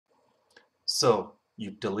So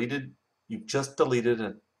you've just deleted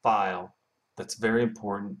a file that's very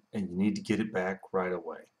important and you need to get it back right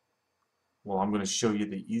away. Well, I'm going to show you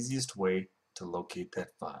the easiest way to locate that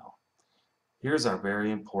file. Here's our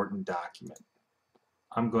very important document.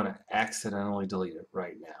 I'm going to accidentally delete it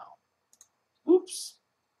right now. Oops,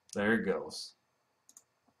 there it goes.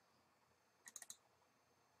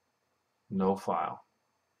 No file.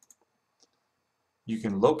 You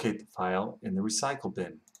can locate the file in the recycle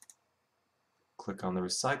bin. Click on the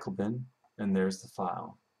recycle bin and there's the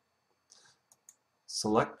file.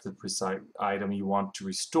 Select the item you want to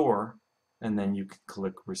restore and then you can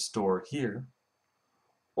click restore here,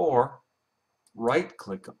 or right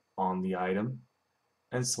click on the item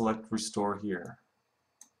and select restore here.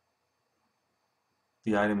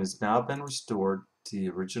 The item has now been restored to the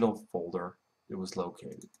original folder it was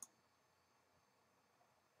located.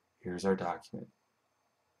 Here's our document.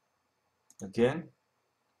 Again,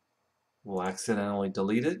 we'll accidentally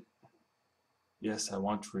delete it. Yes, I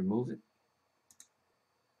want to remove it.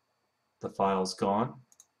 The file's gone.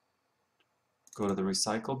 Go to the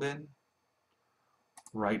recycle bin.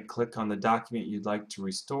 Right click on the document you'd like to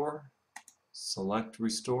restore. Select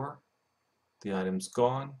restore. The item's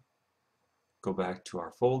gone. Go back to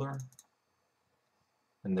our folder.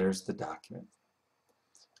 And there's the document.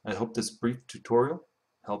 I hope this brief tutorial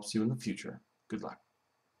helps you in the future. Good luck.